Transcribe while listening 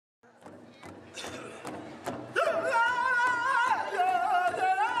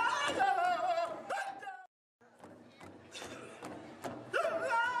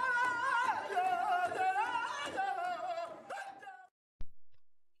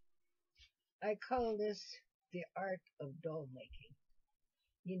I call this the art of doll making,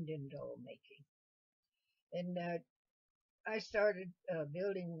 Indian doll making. And I started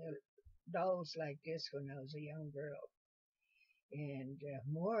building dolls like this when I was a young girl. And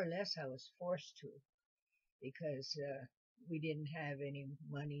more or less I was forced to because we didn't have any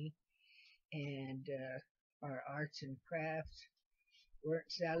money and our arts and crafts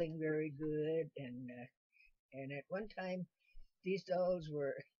weren't selling very good. And at one time, these dolls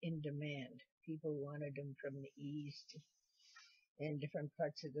were in demand. People wanted them from the East and different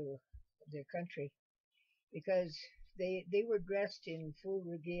parts of the country because they were dressed in full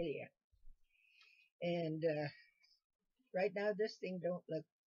regalia. And right now, this thing don't look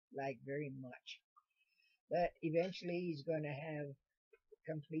like very much. But eventually, he's going to have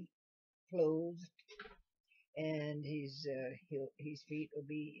complete clothes, and his feet will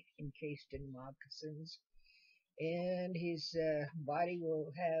be encased in moccasins, and his body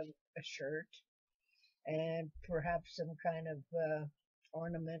will have a shirt and perhaps some kind of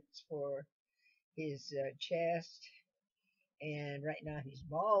ornaments for his chest. And right now he's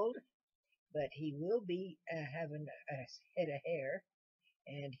bald, but he will be having a head of hair,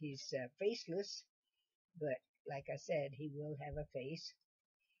 and he's faceless. But like I said, he will have a face,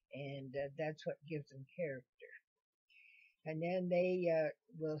 and that's what gives him character. And then they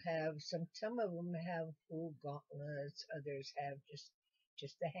will have some of them have full gauntlets, others have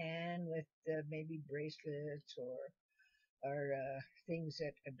just a hand with maybe bracelets or things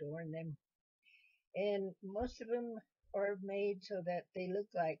that adorn them. And most of them are made so that they look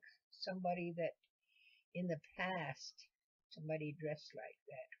like somebody that in the past somebody dressed like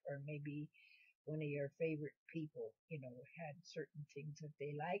that, or maybe one of your favorite people, had certain things that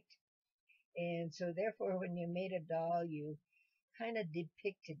they liked. And so therefore when you made a doll, you kind of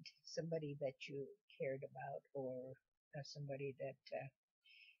depicted somebody that you cared about, or somebody that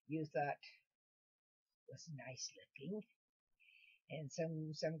you thought was nice looking. And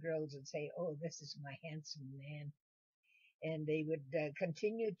some girls would say, "Oh, this is my handsome man," and they would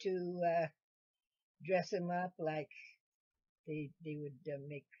continue to dress him up like they would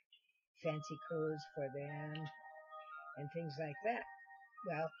make fancy clothes for them and things like that.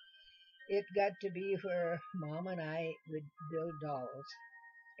 Well, it got to be where Mom and I would build dolls,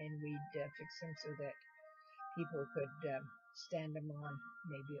 and we'd fix them so that people could stand them on,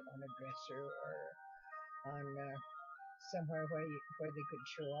 maybe on a dresser or on somewhere where they could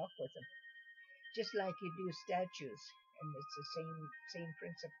show off with them, just like you do statues. And it's the same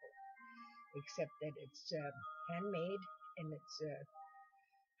principle, except that it's handmade, and it's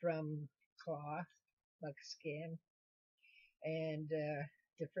from cloth, buckskin, and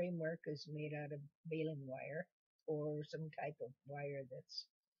the framework is made out of baling wire or some type of wire that's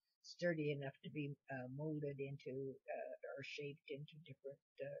sturdy enough to be molded into or shaped into different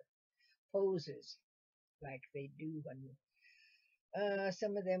poses, like they do when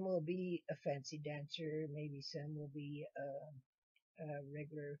some of them will be a fancy dancer, maybe some will be a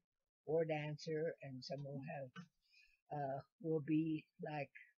regular war dancer, and some will be like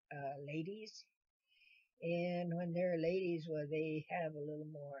ladies. And when they're ladies, well, they have a little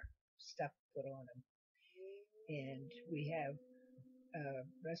more stuff put on them. And we have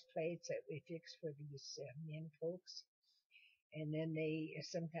breastplates that we fix for these men folks. And then they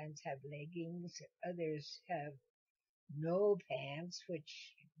sometimes have leggings. Others have no pants,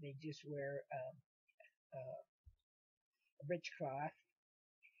 which they just wear a rich cloth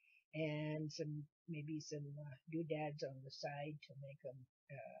and maybe some doodads on the side to make them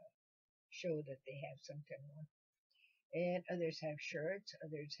show that they have something on. And others have shirts,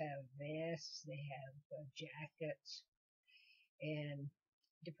 others have vests, they have jackets, and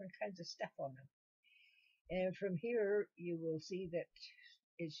different kinds of stuff on them. And from here, you will see that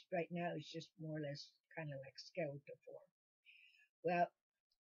it's right now it's just more or less kind of like skeletal form. Well,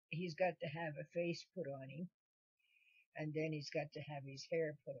 he's got to have a face put on him, and then he's got to have his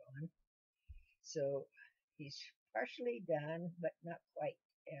hair put on. So he's partially done, but not quite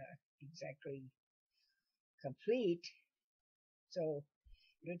exactly complete. So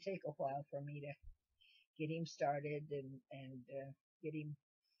it'll take a while for me to get him started and get him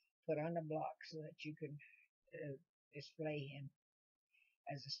put on the block so that you can display him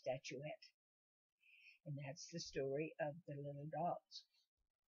as a statuette. And that's the story of the little dolls.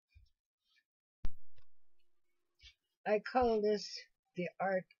 I call this the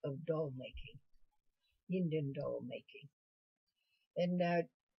art of doll making, Indian doll making. And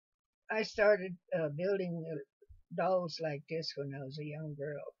I started building dolls like this when I was a young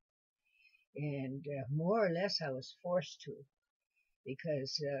girl. And more or less I was forced to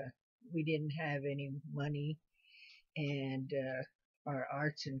because we didn't have any money, and our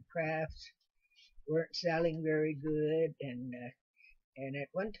arts and crafts weren't selling very good, and at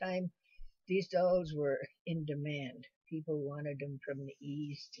one time these dolls were in demand. People wanted them from the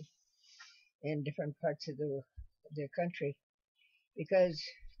east and different parts of the country because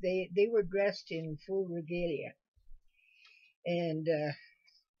they were dressed in full regalia. And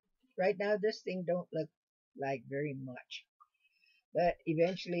right now, this thing don't look like very much, but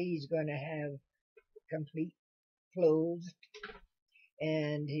eventually he's going to have complete clothes,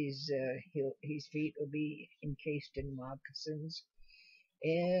 and his feet will be encased in moccasins,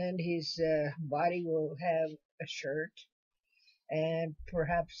 and his body will have a shirt and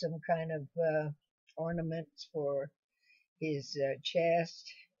perhaps some kind of ornaments for his chest.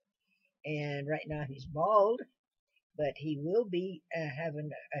 And right now he's bald, but he will be having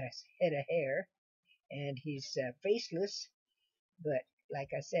a head of hair, and he's faceless. But like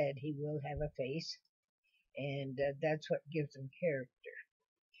I said, he will have a face, and that's what gives him character.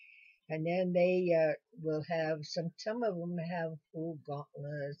 And then they will have some of them have full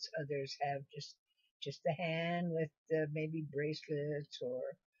gauntlets, others have just a hand with maybe bracelets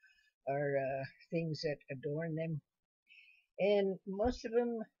or things that adorn them. And most of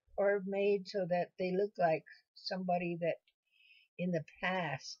them are made so that they look like somebody that in the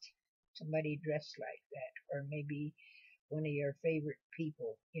past somebody dressed like that, or maybe one of your favorite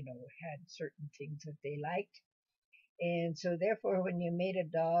people, had certain things that they liked. And so therefore when you made a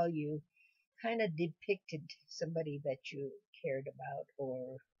doll, you kind of depicted somebody that you cared about,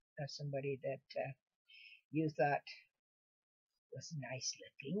 or somebody that you thought was nice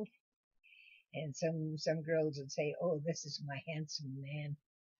looking. And some girls would say, "Oh, this is my handsome man,"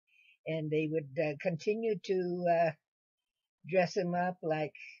 and they would continue to dress him up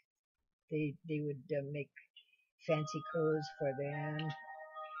like they would make fancy clothes for them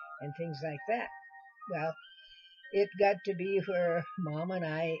and things like that. Well, it got to be where Mom and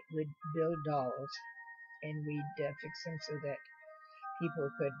I would build dolls, and we'd fix them so that people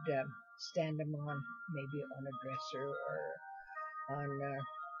could stand them on, maybe on a dresser or on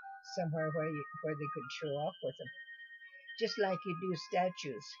somewhere where they could show off with them, just like you do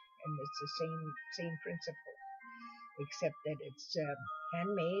statues. And it's the same principle, except that it's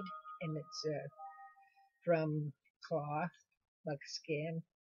handmade, and it's from cloth, buckskin,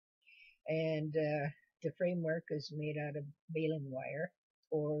 and the framework is made out of baling wire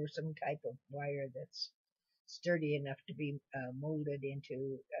or some type of wire that's sturdy enough to be molded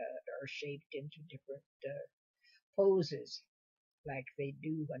into or shaped into different poses, like they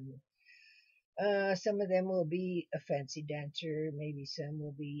do when some of them will be a fancy dancer, maybe some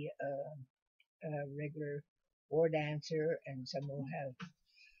will be a regular war dancer, and some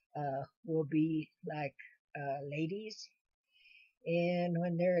will be like ladies. And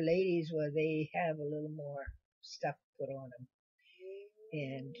when they're ladies, well, they have a little more stuff put on them.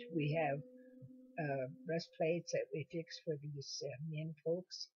 And we have breastplates that we fix for these men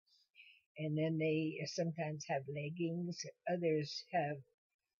folks. And then they sometimes have leggings. Others have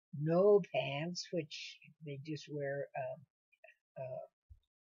no pants, which they just wear a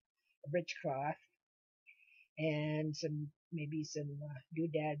breechcloth and maybe some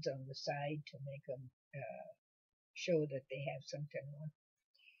doodads on the side to make them show that they have something on.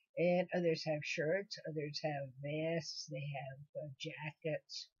 And others have shirts, others have vests, they have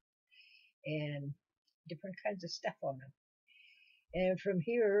jackets, and different kinds of stuff on them. And from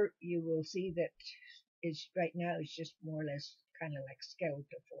here, you will see that it's right now it's just more or less kind of like skeletal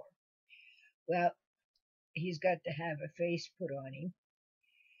form. Well, he's got to have a face put on him,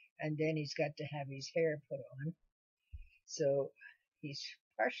 and then he's got to have his hair put on. So he's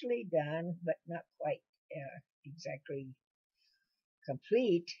partially done, but not quite exactly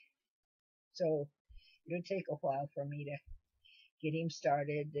complete. So it'll take a while for me to get him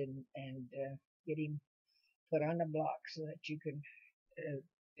started and get him put on the block so that you can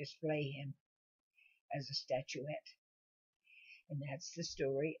display him as a statuette. And that's the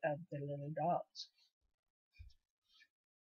story of the little dolls.